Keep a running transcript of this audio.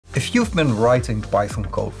If you've been writing Python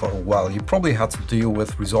code for a while, you probably had to deal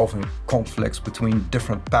with resolving conflicts between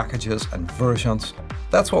different packages and versions.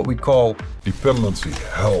 That's what we call dependency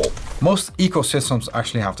hell. Most ecosystems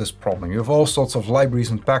actually have this problem. You have all sorts of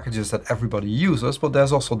libraries and packages that everybody uses, but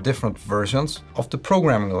there's also different versions of the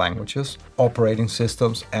programming languages, operating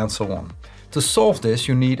systems, and so on. To solve this,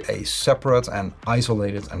 you need a separate and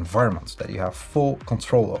isolated environment that you have full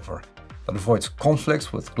control over, that avoids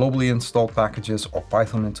conflicts with globally installed packages or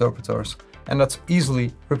Python interpreters, and that's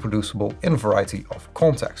easily reproducible in a variety of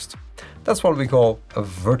contexts. That's what we call a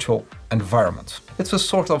virtual environment. It's a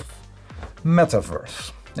sort of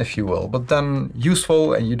metaverse, if you will, but then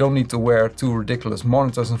useful, and you don't need to wear two ridiculous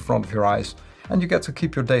monitors in front of your eyes, and you get to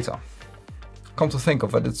keep your data. Come to think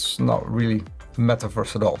of it, it's not really a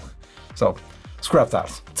metaverse at all. So scrap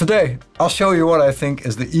that. Today, I'll show you what I think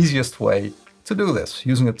is the easiest way to do this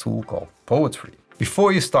using a tool called Poetry.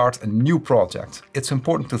 Before you start a new project, it's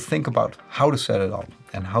important to think about how to set it up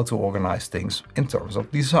and how to organize things in terms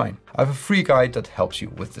of design. I have a free guide that helps you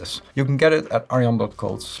with this. You can get it at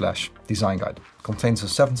ArjanCodes/design guide. It contains the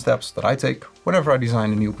 7 steps that I take whenever I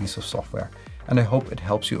design a new piece of software, and I hope it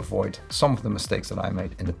helps you avoid some of the mistakes that I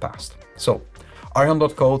made in the past. So,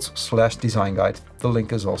 ArjanCodes/design guide. The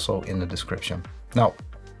link is also in the description. Now,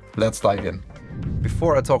 let's dive in.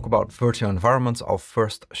 Before I talk about virtual environments, I'll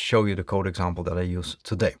first show you the code example that I use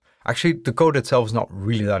today. Actually, the code itself is not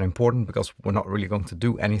really that important because we're not really going to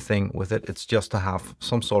do anything with it. It's just to have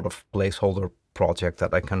some sort of placeholder project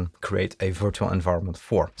that I can create a virtual environment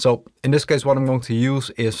for. So in this case, what I'm going to use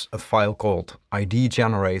is a file called ID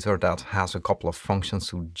generator that has a couple of functions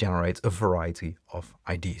to generate a variety of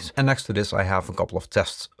IDs. And next to this, I have a couple of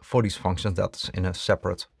tests for these functions that's in a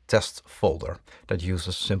separate test folder that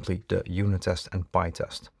uses simply the unit test and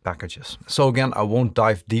PyTest packages. So again, I won't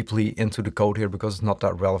dive deeply into the code here because it's not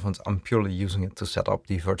that relevant. I'm purely using it to set up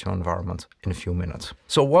the virtual environment in a few minutes.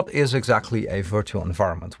 So what is exactly a virtual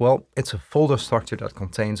environment? Well, it's a folder structure that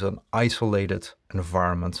contains an isolated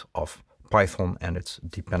environment of Python and its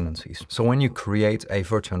dependencies. So when you create a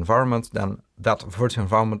virtual environment, then that virtual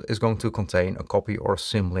environment is going to contain a copy or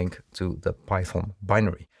symlink to the Python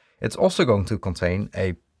binary. It's also going to contain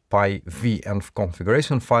a PyVenv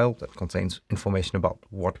configuration file that contains information about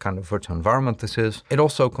what kind of virtual environment this is. It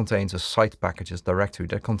also contains a site packages directory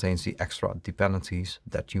that contains the extra dependencies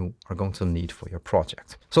that you are going to need for your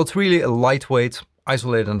project. So it's really a lightweight,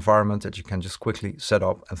 isolated environment that you can just quickly set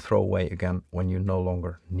up and throw away again when you no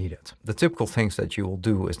longer need it. The typical things that you will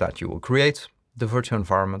do is that you will create the virtual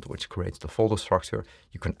environment, which creates the folder structure.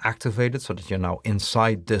 You can activate it so that you're now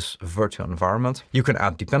inside this virtual environment. You can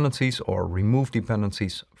add dependencies or remove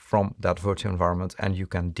dependencies from that virtual environment, and you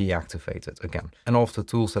can deactivate it again. And all of the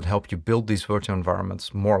tools that help you build these virtual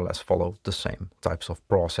environments more or less follow the same types of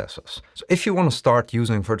processes. So if you want to start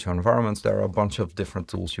using virtual environments, there are a bunch of different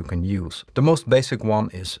tools you can use. The most basic one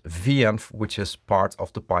is venv, which is part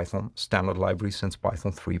of the Python standard library since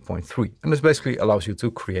Python 3.3. And this basically allows you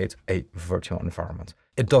to create a virtual environment.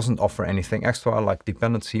 It doesn't offer anything extra like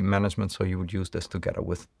dependency management, so you would use this together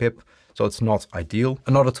with pip. So it's not ideal.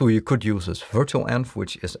 Another tool you could use is virtualenv,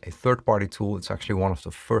 which is a third-party tool. It's actually one of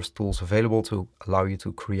the first tools available to allow you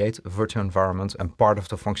to create a virtual environment, and part of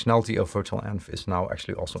the functionality of virtualenv is now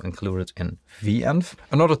actually also included in venv.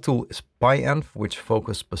 Another tool is pyenv, which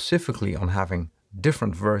focuses specifically on having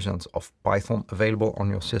different versions of Python available on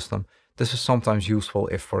your system. This is sometimes useful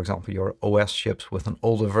if, for example, your OS ships with an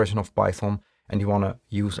older version of Python and you want to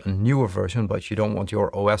use a newer version, but you don't want your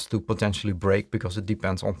OS to potentially break because it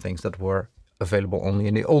depends on things that were available only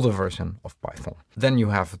in the older version of Python. Then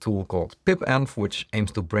you have a tool called pipenv, which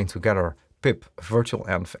aims to bring together pip,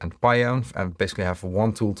 virtualenv, and pyenv, and basically have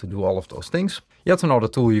one tool to do all of those things. Yet another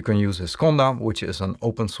tool you can use is conda, which is an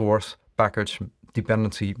open source package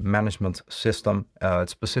dependency management system.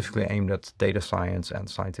 It's specifically aimed at data science and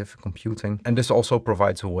scientific computing. And this also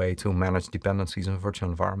provides a way to manage dependencies in virtual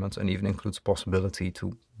environments and even includes possibility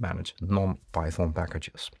to manage non-Python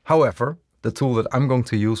packages. However, the tool that I'm going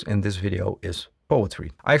to use in this video is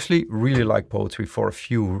Poetry. I actually really like Poetry for a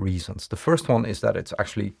few reasons. The first one is that it's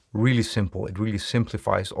actually really simple. It really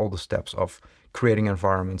simplifies all the steps of creating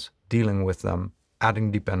environments, dealing with them,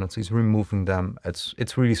 adding dependencies, removing them.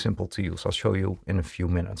 It's really simple to use. I'll show you in a few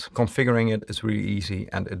minutes. Configuring it is really easy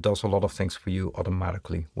and it does a lot of things for you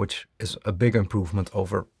automatically, which is a big improvement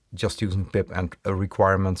over just using pip and a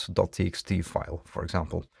requirements.txt file, for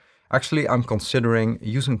example. Actually, I'm considering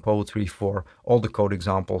using Poetry for all the code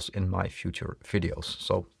examples in my future videos.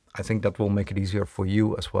 So I think that will make it easier for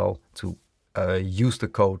you as well to use the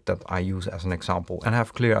code that I use as an example and have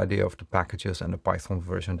a clear idea of the packages and the Python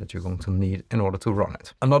version that you're going to need in order to run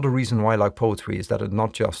it. Another reason why I like Poetry is that it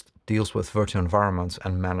not just deals with virtual environments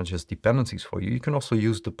and manages dependencies for you. You can also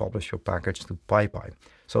use the publish your package to PyPy.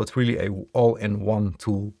 So it's really a all-in-one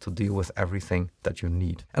tool to deal with everything that you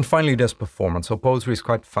need. And finally, there's performance. So Poetry is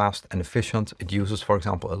quite fast and efficient. It uses, for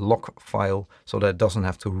example, a log file so that it doesn't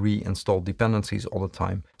have to reinstall dependencies all the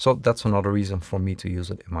time. So that's another reason for me to use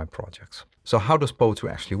it in my projects. So how does Poetry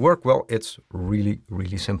actually work? Well, it's really,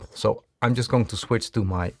 really simple. So I'm just going to switch to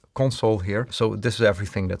my console here. So this is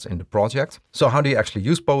everything that's in the project. So how do you actually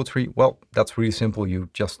use Poetry? Well, that's really simple. You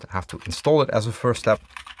just have to install it as a first step.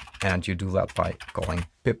 And you do that by calling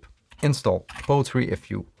pip install Poetry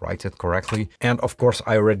if you write it correctly. And of course,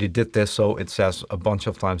 I already did this, so it says a bunch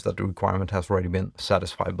of times that the requirement has already been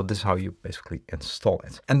satisfied, but this is how you basically install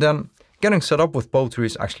it. And then getting set up with Poetry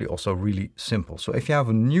is actually also really simple. So if you have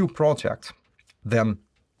a new project, then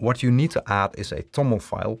what you need to add is a TOML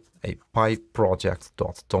file, a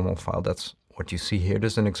pyproject.toml file. That's what you see here.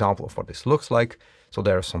 This is an example of what this looks like. So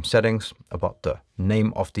there are some settings about the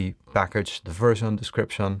name of the package, the version,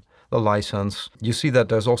 description, the license. You see that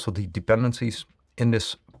there's also the dependencies in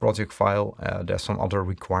this project file. There's some other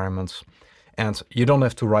requirements. And you don't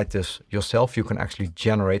have to write this yourself. You can actually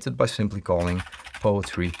generate it by simply calling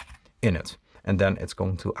Poetry init. And then it's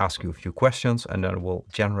going to ask you a few questions and then it will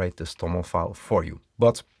generate this TOML file for you.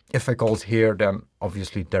 But if I call it here, then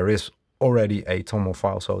obviously there is already a TOML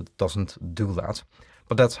file, so it doesn't do that.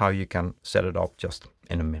 But that's how you can set it up just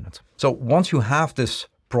in a minute. So once you have this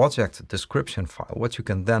project description file, what you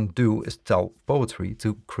can then do is tell Poetry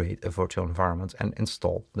to create a virtual environment and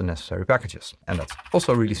install the necessary packages. And that's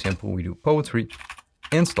also really simple. We do Poetry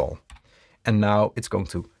install, and now it's going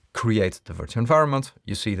to create the virtual environment.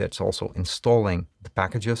 You see that it's also installing the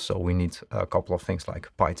packages. So we need a couple of things like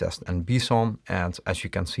PyTest and Bison. And as you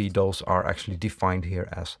can see, those are actually defined here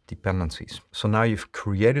as dependencies. So now you've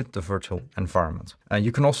created the virtual environment. And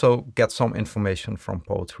you can also get some information from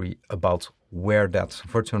Poetry about where that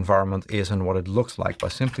virtual environment is and what it looks like by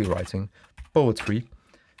simply writing Poetry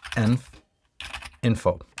env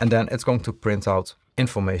info. And then it's going to print out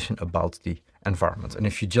information about the environment. And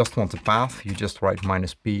if you just want the path, you just write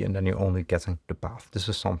 -p and then you're only getting the path. This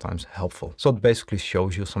is sometimes helpful. So it basically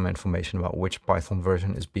shows you some information about which Python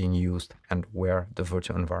version is being used and where the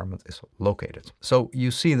virtual environment is located. So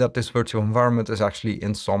you see that this virtual environment is actually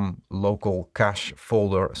in some local cache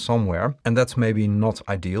folder somewhere, and that's maybe not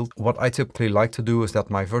ideal. What I typically like to do is that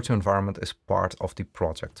my virtual environment is part of the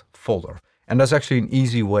project folder. And there's actually an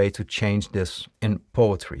easy way to change this in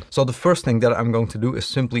Poetry. So the first thing that I'm going to do is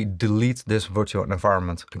simply delete this virtual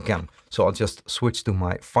environment again. So I'll just switch to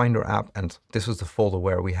my Finder app, and this is the folder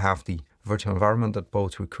where we have the virtual environment that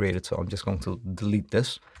Poetry created. So I'm just going to delete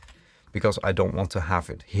this because I don't want to have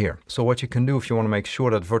it here. So what you can do if you want to make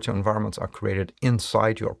sure that virtual environments are created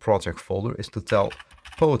inside your project folder is to tell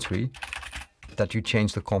Poetry that you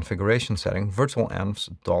change the configuration setting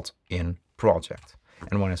virtualenvs.inProject.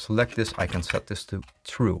 And when I select this, I can set this to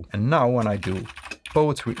true. And now when I do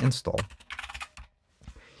Poetry install,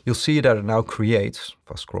 you'll see that it now creates,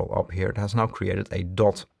 if I scroll up here, it has now created a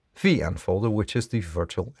 .vn folder, which is the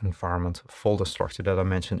virtual environment folder structure that I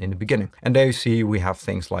mentioned in the beginning. And there you see we have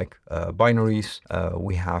things like binaries,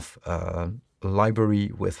 we have a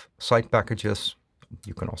library with site packages.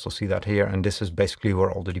 You can also see that here. And this is basically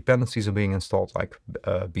where all the dependencies are being installed, like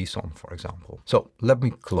Bison, for example. So let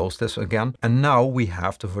me close this again. And now we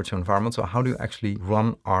have the virtual environment. So how do you actually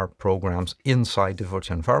run our programs inside the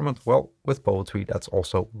virtual environment? Well, with Poetry, that's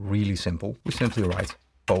also really simple. We simply write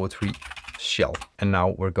Poetry shell. And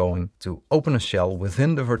now we're going to open a shell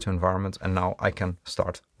within the virtual environment. And now I can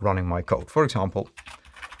start running my code. For example,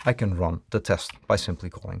 I can run the test by simply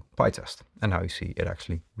calling PyTest. And now you see it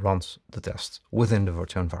actually runs the tests within the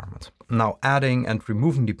virtual environment. Now adding and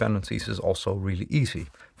removing dependencies is also really easy.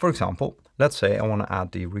 For example, let's say I want to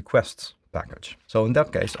add the requests package. So in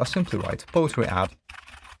that case, I simply write Poetry add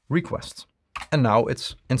requests. And now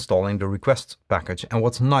it's installing the requests package. And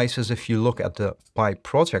what's nice is if you look at the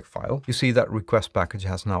PyProject file, you see that request package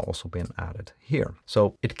has now also been added here.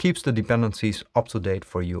 So it keeps the dependencies up to date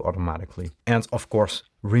for you automatically. And of course,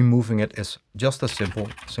 removing it is just as simple.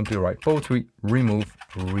 Simply write Poetry remove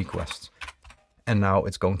requests. And now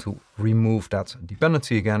it's going to remove that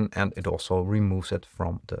dependency again, and it also removes it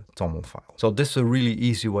from the TOML file. So this is a really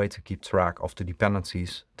easy way to keep track of the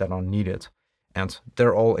dependencies that are needed. And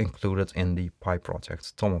they're all included in the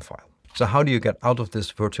PyProject TOML file. So how do you get out of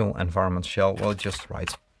this virtual environment shell? Well, just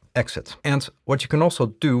write exit. And what you can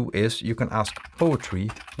also do is you can ask Poetry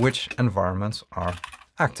which environments are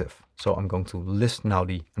active. So I'm going to list now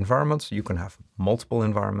the environments. You can have multiple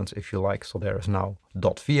environments if you like. So there is now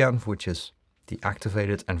 .venv, which is the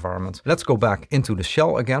activated environment. Let's go back into the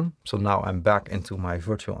shell again. So now I'm back into my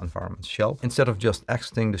virtual environment shell. Instead of just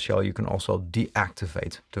exiting the shell, you can also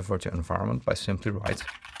deactivate the virtual environment by simply write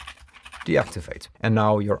deactivate. And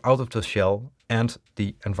now you're out of the shell and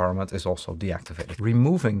the environment is also deactivated.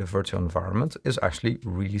 Removing the virtual environment is actually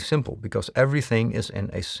really simple because everything is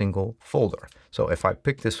in a single folder. So if I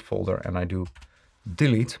pick this folder and I do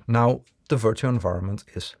delete, now the virtual environment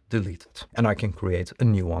is deleted and I can create a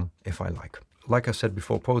new one if I like. Like I said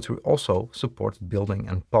before, Poetry also supports building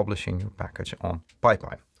and publishing your package on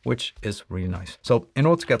PyPy, which is really nice. So in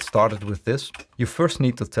order to get started with this, you first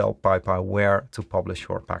need to tell PyPy where to publish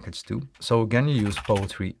your package to. So again, you use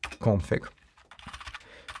Poetry config,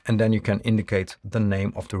 and then you can indicate the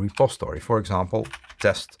name of the repository. For example,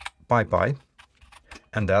 test PyPy,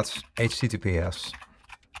 and that's https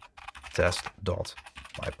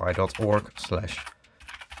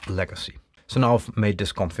test.pypy.org/legacy. So now I've made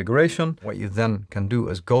this configuration. What you then can do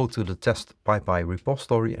is go to the test PyPy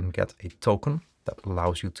repository and get a token that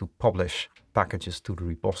allows you to publish packages to the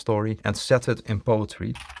repository and set it in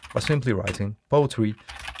Poetry by simply writing Poetry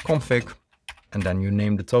config, and then you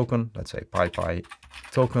name the token, let's say PyPy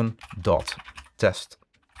token dot test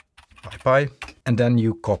PyPy, and then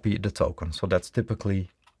you copy the token. So that's typically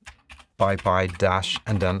PyPy dash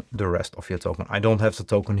and then the rest of your token. I don't have the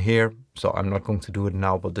token here, so I'm not going to do it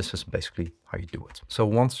now, but this is basically how you do it. So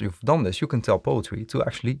once you've done this, you can tell Poetry to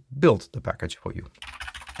actually build the package for you.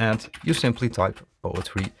 And you simply type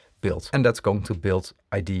Poetry build, and that's going to build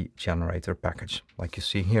ID generator package. Like you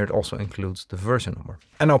see here, it also includes the version number.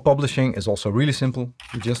 And now publishing is also really simple.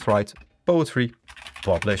 You just write Poetry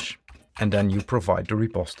publish, and then you provide the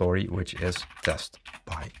repository, which is test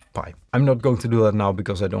PyPy. I'm not going to do that now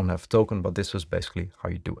because I don't have a token, but this is basically how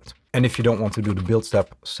you do it. And if you don't want to do the build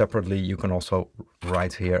step separately, you can also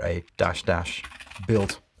write here a --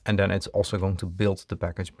 build, and then it's also going to build the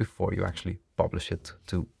package before you actually publish it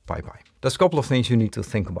to PyPy. There's a couple of things you need to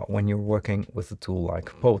think about when you're working with a tool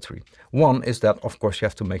like Poetry. One is that, of course, you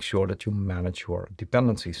have to make sure that you manage your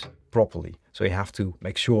dependencies properly. So you have to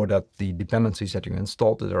make sure that the dependencies that you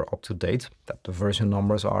installed that are up to date, that the version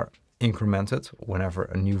numbers are incremented whenever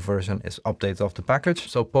a new version is updated of the package.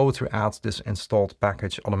 So Poetry adds this installed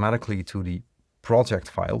package automatically to the project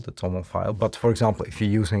file, the TOML file. But for example, if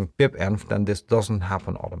you're using pipenv, then this doesn't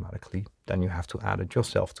happen automatically. Then you have to add it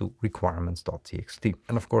yourself to requirements.txt.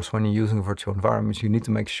 And of course, when you're using virtual environments, you need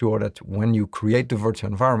to make sure that when you create the virtual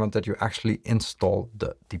environment, that you actually install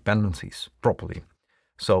the dependencies properly.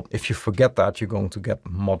 So if you forget that, you're going to get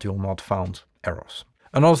module not found errors.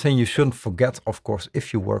 Another thing you shouldn't forget, of course,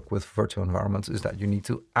 if you work with virtual environments, is that you need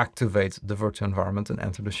to activate the virtual environment and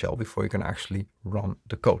enter the shell before you can actually run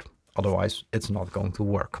the code. Otherwise, it's not going to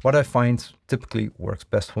work. What I find typically works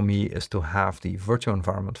best for me is to have the virtual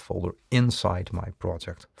environment folder inside my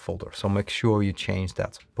project folder. So make sure you change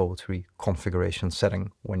that Poetry configuration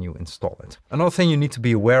setting when you install it. Another thing you need to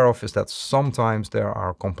be aware of is that sometimes there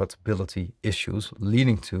are compatibility issues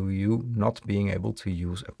leading to you not being able to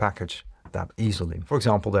use a package that easily. For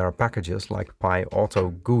example, there are packages like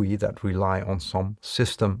PyAutoGUI that rely on some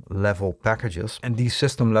system level packages, and these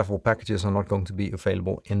system level packages are not going to be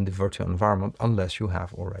available in the virtual environment unless you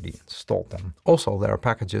have already installed them. Also, there are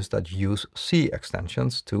packages that use C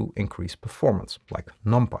extensions to increase performance, like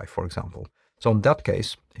NumPy, for example. So in that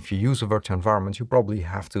case, if you use a virtual environment, you probably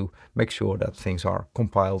have to make sure that things are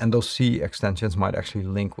compiled, and those C extensions might actually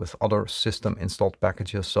link with other system installed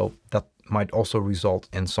packages. So that might also result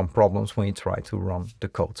in some problems when you try to run the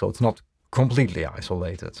code. So it's not completely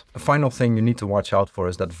isolated. A final thing you need to watch out for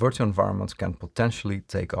is that virtual environments can potentially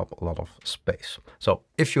take up a lot of space. So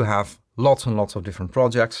if you have lots and lots of different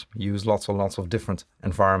projects, use lots and lots of different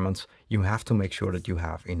environments, you have to make sure that you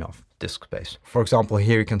have enough disk space. For example,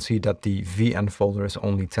 here you can see that the VN folder is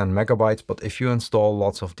only 10 megabytes, but if you install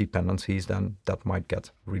lots of dependencies, then that might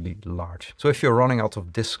get really large. So if you're running out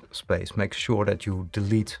of disk space, make sure that you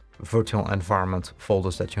delete virtual environment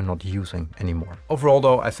folders that you're not using anymore. Overall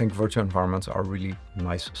though, I think virtual environments are a really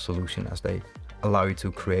nice solution as they allow you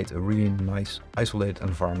to create a really nice isolated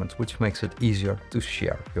environment, which makes it easier to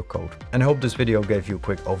share your code. And I hope this video gave you a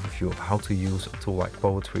quick overview of how to use a tool like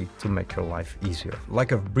Poetry to make your life easier.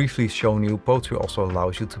 Like I've briefly shown you, Poetry also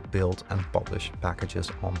allows you to build and publish packages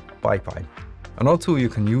on PyPy. Another tool you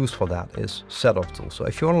can use for that is Setup Tool. So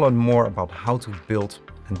if you want to learn more about how to build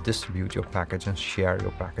and distribute your package and share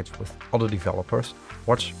your package with other developers,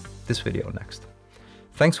 watch this video next.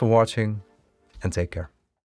 Thanks for watching and take care.